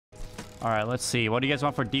All right, let's see. What do you guys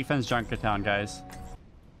want for defense Junkertown, guys?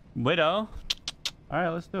 Widow? All right,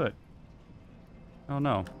 let's do it. Oh,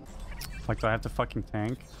 no. Like, do I have to fucking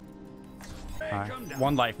tank?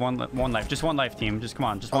 One life. Just one life, team. Just come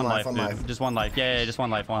on. Just one life, dude. Just one life. Yeah, just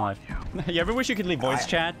one life. You ever wish you could leave voice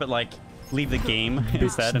chat, but, like, leave the game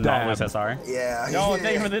instead and not lose SR? Yeah. No,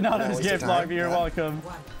 thank you for the anonymous gift, Log. You're welcome.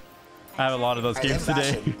 I have a lot of those games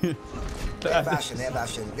today. They have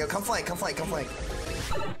Bastion. Yo, come flank. You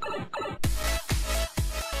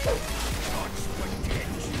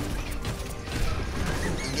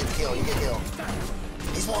get the kill.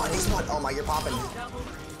 He's one. Oh my, you're popping.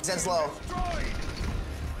 Zen's low.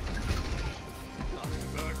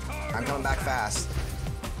 I'm coming back fast.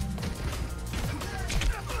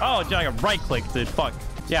 Oh, dude, I got right click, dude. Fuck.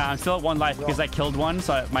 Yeah, I'm still at one life because I killed one,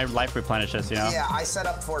 so my life replenishes, you know? Yeah, I set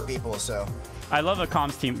up 4 people, so. I love a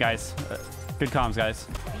comms team, guys. Good comms, guys.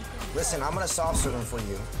 Listen, I'm gonna soft serve him for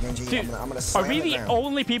you, Ninja. Dude, I'm gonna slam are we the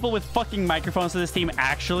only people with fucking microphones to this team,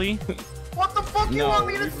 actually? What the fuck you want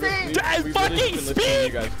me to say? Fucking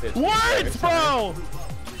speak! Words, bro!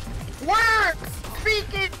 Words!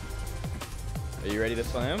 Speak it! Are you ready to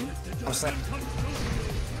slam? I'm slamming.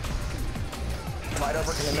 Fight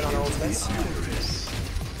over commitment on ultimates.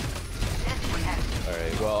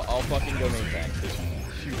 Alright, well, I'll fucking go main tank.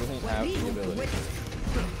 She won't have the ability.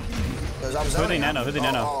 Who they nano?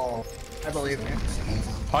 Oh. I believe me.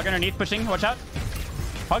 Hog underneath pushing, watch out.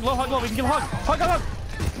 Hog low, we can kill Hog. Hog.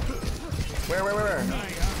 Where?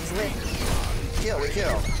 We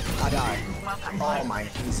kill. I die. Oh my,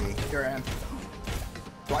 easy. You're in.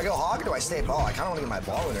 Do I go Hog or do I stay ball? I kinda wanna get my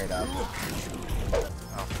ball in right up.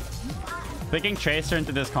 Picking Tracer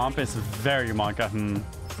into this comp is very Monka.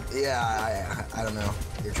 Yeah, I don't know.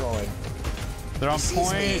 You're trolling. They're on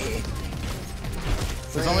point.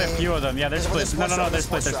 There's only a few of them. Yeah, they're split. No, they're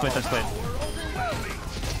split.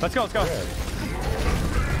 Let's go.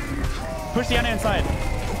 Push the Ana inside.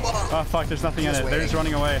 Oh, fuck, there's nothing in it. They're just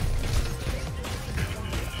running away.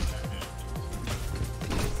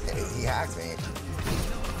 He hacked me.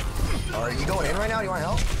 Are you going in right now? Do you want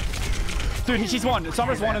help? Dude, she's one.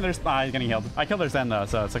 Summer's one and there's... he's getting healed. I killed her Zen, though,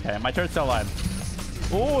 so it's okay. My turret's still alive.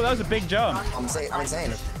 Oh, that was a big jump. I'm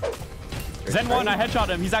insane. Zen won. I headshot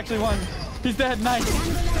him. He's actually won. He's dead. Nice.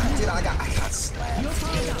 Dude, I got slapped.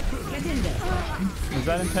 Was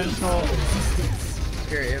that intentional?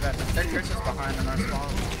 Here, that church is behind in our spawn.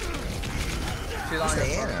 She's on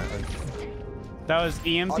your That was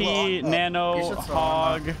EMP, Nano,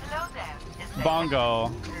 Hog,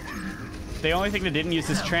 Bongo. The only thing that didn't use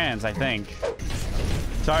is trans, I think.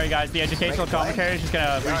 Sorry guys, the educational commentary is just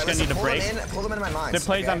gonna need a break. Pull them into my mind. The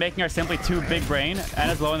plays I'm making are simply too big brain.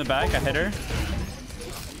 Anna's low in the back, I hit her.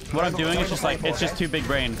 What I'm doing is just like, it's just too big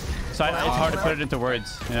brain. So it's hard to put it into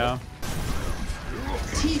words, you know?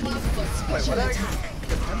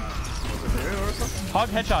 Hog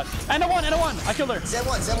headshot. And a one. I killed her. Zen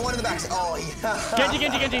one in the back. Oh, yeah.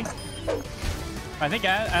 Genji. I think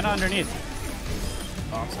Anna underneath.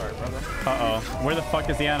 Oh, I'm sorry, brother. Uh-oh. Where the fuck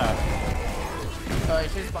is the Anna?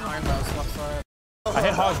 She's behind us, left side. I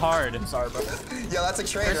hit Hog hard. I'm sorry, brother. Yo, that's a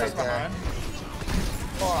trade right there.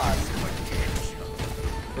 Hold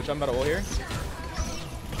Which I'm about to ult here.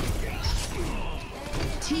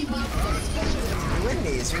 We win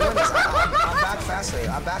these. I'm back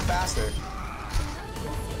faster.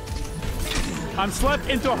 I'm swept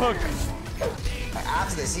into a hook.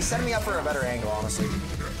 After this, he's setting me up for a better angle, honestly.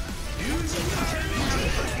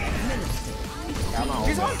 Yeah, I'm on.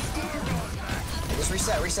 Just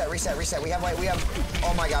reset. We have,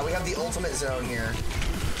 oh my god, we have the ultimate zone here.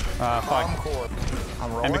 Fuck.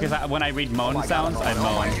 I'm rolling. And because when I read moan sounds, I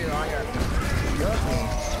moan. You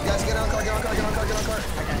guys get on car. I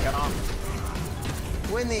can't get on.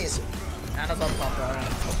 Win these. Anna's up top,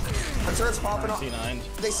 right? I'm sure it's popping off. C9.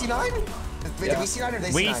 They C9? Wait, did we C9 or they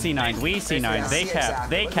C9? We C9.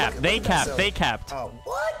 They capped. Oh,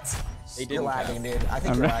 what? You're lagging, dude. I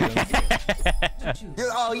think you're lagging.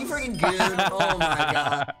 Oh, you freaking good. Oh my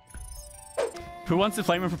god. Who wants to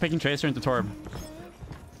flame him for picking Tracer into TORB?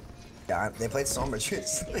 Yeah, they played so much. I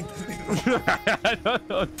don't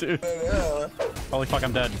know, dude. Holy fuck,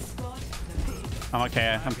 I'm dead. I'm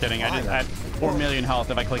okay. I'm kidding. I had 4 million health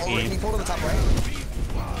if I click E. Can you pull to the top right?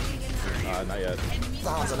 Not yet.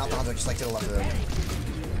 Not the Hanzo, just like to the left of it.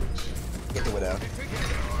 Get the Widow.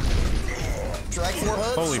 Strike 4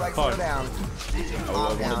 hooks, Holy strike fuck. 4 down.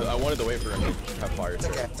 I wanted to wait for him to have fire. It's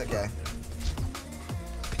okay.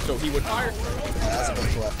 So he would fire. Yeah, that's a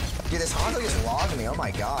big flip. Dude, this Hanzo just logged me. Oh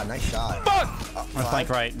my god, nice shot. Fuck! I'm flank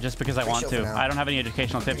right, just because I want to. I don't have any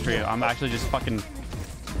educational tips for you. I'm actually just fucking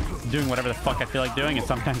doing whatever the fuck I feel like doing, and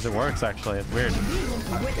sometimes it works, actually. It's weird.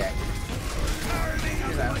 Okay.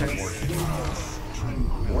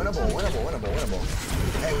 Winnable.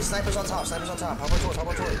 Hey, snipers on top. Hop on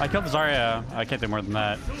towards. I killed the Zarya. I can't do more than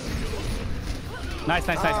that. Nice.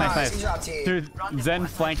 Good job, team. Dude, Zen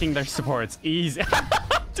flanking their supports. Easy.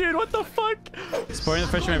 Dude, what the fuck? Supporting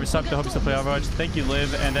the fisherman, maybe sub to hope to play Overwatch. Thank you,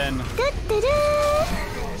 Liv. And then...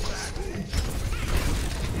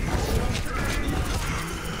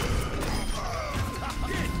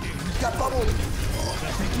 Got bubbled.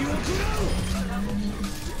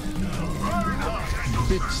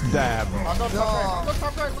 Bitch dab. Look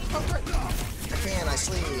top right. I can, I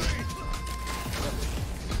sleep.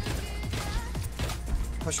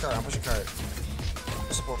 Push cart, I'm pushing cart.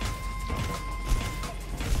 Support.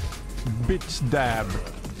 Bitch dab.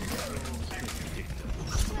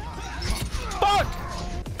 Fuck!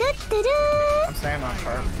 I'm staying on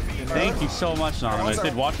cart. Thank you so much, Anonymous.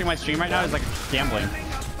 Dude, watching my stream right now is like gambling.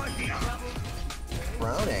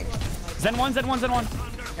 Browning. Zen 1.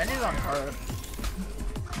 Kenny's on cart.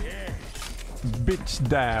 Bitch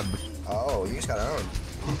dab. Oh, you just got owned.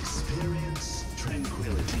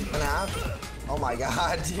 And a half. Oh my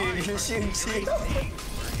god, dude, you're shooting too.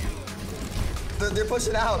 They're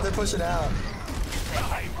pushing out.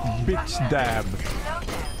 Bitch dab.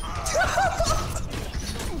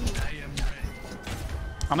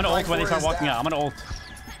 I'm gonna ult when they start walking out. I'm gonna ult.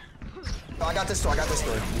 Oh, I got this door.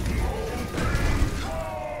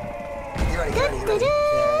 You ready?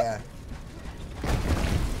 Yeah.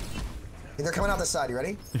 They're coming out this side. You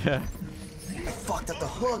ready? Yeah. I fucked up the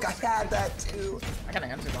hook. I had that too. I got an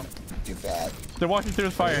answer them. Too bad. They're walking through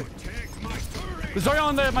the fire. There's Zarya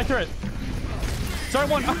on my turret. Zarya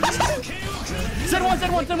 1. Zen 1.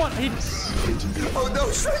 Oh no,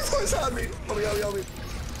 strike force on me. Help me.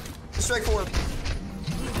 Strike forward.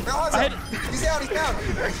 I hit. He's down.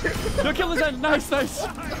 No, kill the Zen. Nice.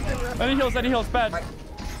 Any heals. Bad.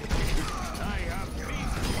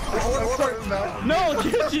 No,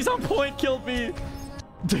 dude, she's on point. Killed me.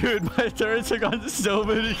 Dude, my turrets have gone so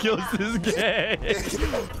many kills this game.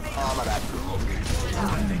 Oh, my bad.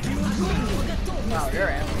 Wow, you're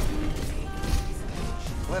in.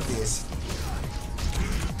 Live these.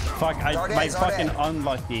 Fuck, my fucking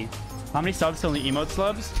unlucky. How many subs till the emote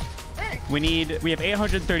slubs? We have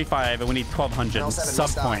 835 and we need 1200 sub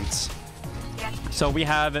points. So we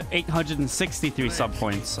have 863 sub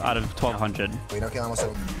points out of 1200. Wait, okay, almost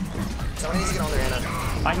over. Someone needs to get on there, Anna.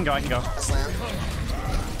 I can go. I slam.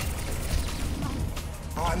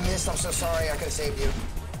 Oh, I missed. I'm so sorry. I could have saved you.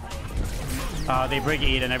 They brig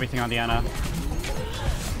eat and everything on the Anna.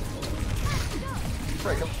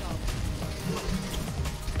 Break him.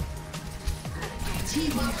 Is he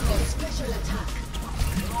behind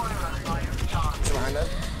that?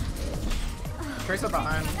 Tracer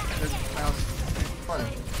behind. There's house. Fun.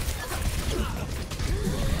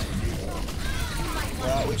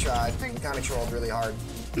 Well, we tried. We kind of trolled really hard.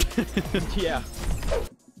 Yeah.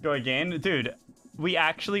 Go again? Dude, we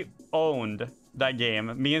actually owned that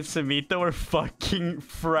game. Me and Samito were fucking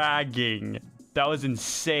fragging. That was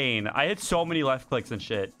insane. I had so many left clicks and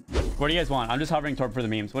shit. What do you guys want? I'm just hovering TORB for the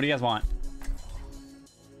memes. What do you guys want?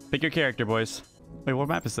 Pick your character, boys. Wait, what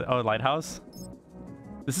map is it? Oh, Lighthouse?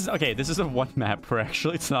 This is okay. This is a one map where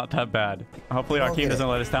actually it's not that bad. Hopefully our team doesn't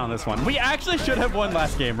let us down this one. We actually should have won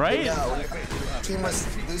last game, right? No, team was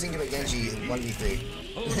losing to a Genji 1v3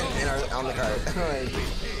 on the card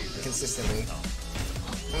consistently.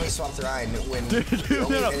 And we swapped Ryan when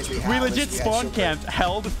we legit spawn camped,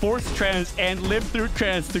 held, forced trans, and lived through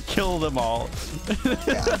trans to kill them all.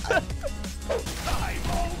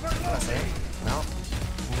 No.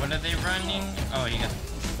 What are they running? Oh, you got.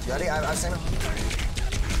 You ready? I've seen him.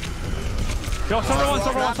 Go,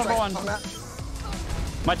 silver one.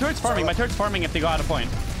 My turret's farming if they go out of point.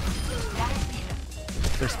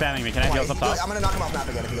 They're spamming me. Can I heal up top? I'm gonna knock him off map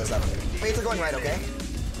again if he goes up. Wait, they're going right, okay?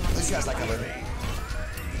 At least you guys like cover.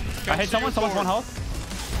 I hit someone's 1 health.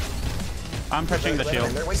 I'm pressing the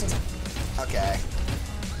shield. They're wasting time. Okay.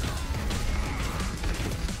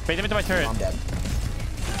 Bait them into my turret. I'm dead.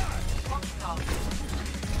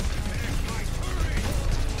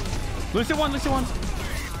 Lucy one. We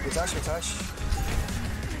touch.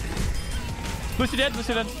 Lucy dead.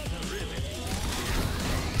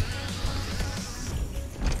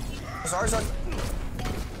 Sorry.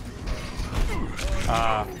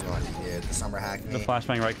 The summer hack me. The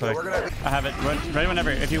flashbang right click. Yeah, I have it. Ready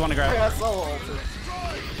whenever. If you want to grab. Yeah, solo ult.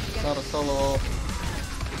 Not a solo ult.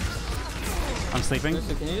 I'm sleeping.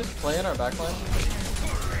 Lucy, can you just play in our backline?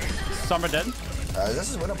 Summer dead. This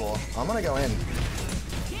is winnable. I'm gonna go in.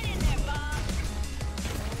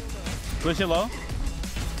 Lucy low.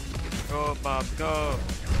 Go, Bob, go.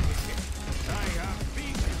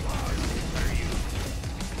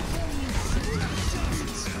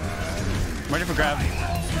 ready for grab.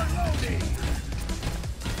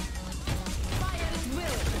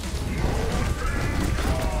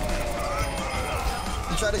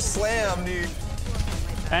 You try to slam, dude.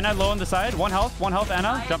 Anna low on the side. One health,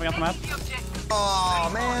 Anna. Jumping off the map. Oh,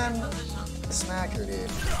 man. Smacker,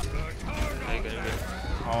 dude.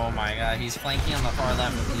 Oh my god, he's flanking on the far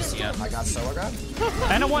left with Lucio. I got solo grab.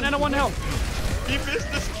 Anna one health. He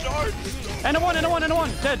missed this charge. Anna one.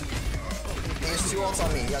 Dead. There's 2 ults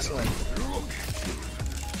on me. You guys can win.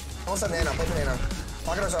 Almost have Nano. Play for Nano.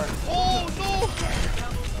 Pocket Ozar. Oh no!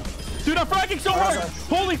 Dude, I'm fragging so hard.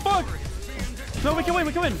 Holy fuck. No, we can win.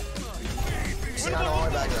 See, I'm all the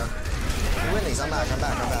way back now. We win these. I'm back.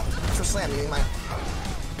 For slam, you need my...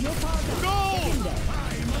 No!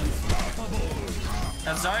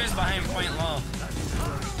 Zarya's behind point low.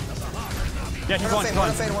 Yeah, he's One one.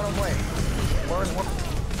 on fade, one on point. Where's one?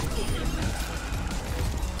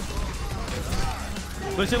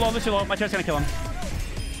 Lucio low. My chair's gonna kill him.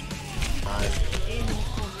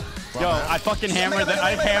 Yo, I fucking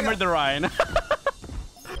hammered the Ryan.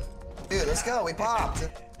 Dude, let's go. We popped.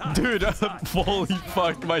 Dude, I'm fully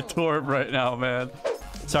fucked my TORB right now, man.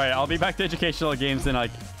 Sorry, I'll be back to educational games in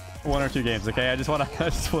like 1 or 2 games, okay? I just wanna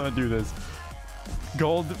do this.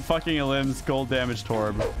 Gold fucking elims, gold damage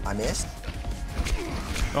TORB. I missed.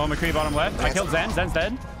 Oh, McCree bottom left. I killed Zen. Zen's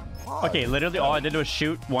dead. Okay, literally all I did was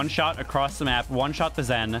shoot one shot across the map, one shot the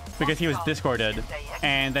Zen because he was discorded,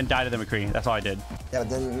 and then died to the McCree. That's all I did. Yeah, but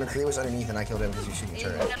then McCree was underneath and I killed him because he was shooting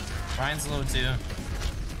turret. Ryan's low too. No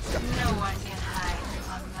one can hide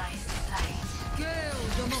from my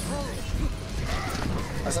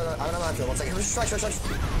sight. I'm not kill. 1 second. Strike.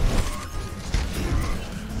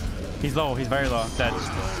 He's low. He's very low. Dead.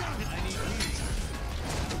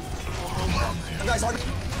 Guys, hard.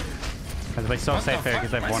 That's like so safe here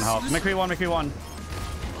because I have 1 health. McCree one.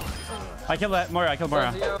 I killed that Moira. I go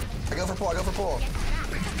for pull.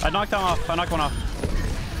 I knocked one off.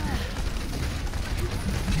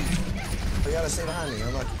 You gotta stay behind me.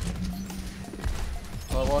 I'm like...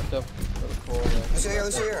 I walked up.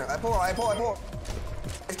 Lucio here. I pull.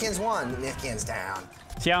 Nifkin's one. Nifkin's down.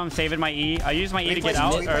 See how I'm saving my E? I use my E to get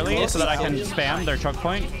out early so that I can spam their choke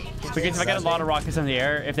point. Because if I get a lot of rockets in the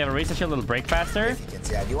air, if they have a reset shield, it'll break faster.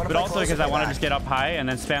 But also because I want to just get up high and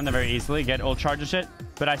then spam them very easily, get ult charge and shit.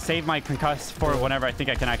 But I save my concuss for whenever I think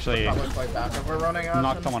I can actually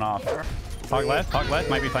knock someone off. Hog left,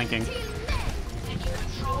 might be flanking.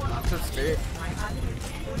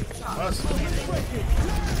 Oh,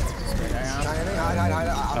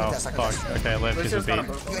 fuck. Okay, I live because of beat.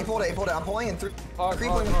 He pulled it. I'm pulling in through.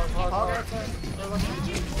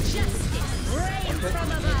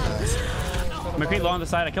 McCree low on the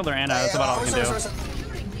side. I killed her Anna. That's about all I can do.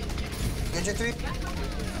 Did you 3?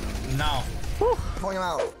 No. Pulling him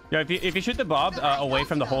out. Yeah, if you shoot the bob away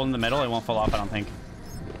from the hole in the middle, it won't fall off, I don't think.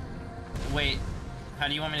 Wait, how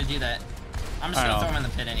do you want me to do that? I'm just gonna throw him in the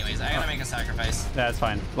pit anyways. I gotta make a sacrifice. That's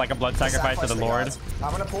fine. Like a blood sacrifice to the Lord.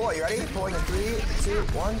 I'm gonna pull. You ready? Pulling in 3, 2,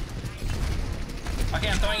 1. Okay,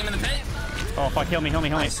 I'm throwing him in the pit. Oh fuck, heal me.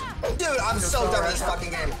 Nice. Dude, I'm so done with this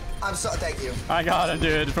fucking game. Thank you. I got him,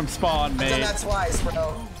 dude, from spawn, mate. I've done that twice,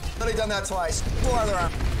 bro. Literally done that twice. 4 other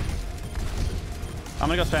round. I'm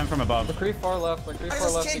gonna go spam from above. McCree far left.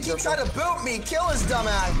 This kid keeps trying to boot me. Kill his dumb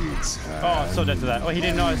ass. Oh, so dead to that. Oh, he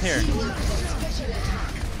didn't know I was here.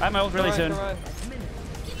 I have my ult really soon.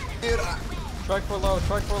 Dude, Strike for low.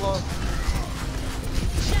 Strike for.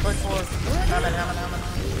 Hammond.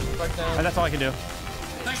 Strike down. And that's all I can do.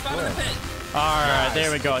 Nice spot in the pit. Alright,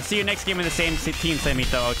 there we go. See you next game in the same team,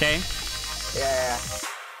 Samito, okay? yeah.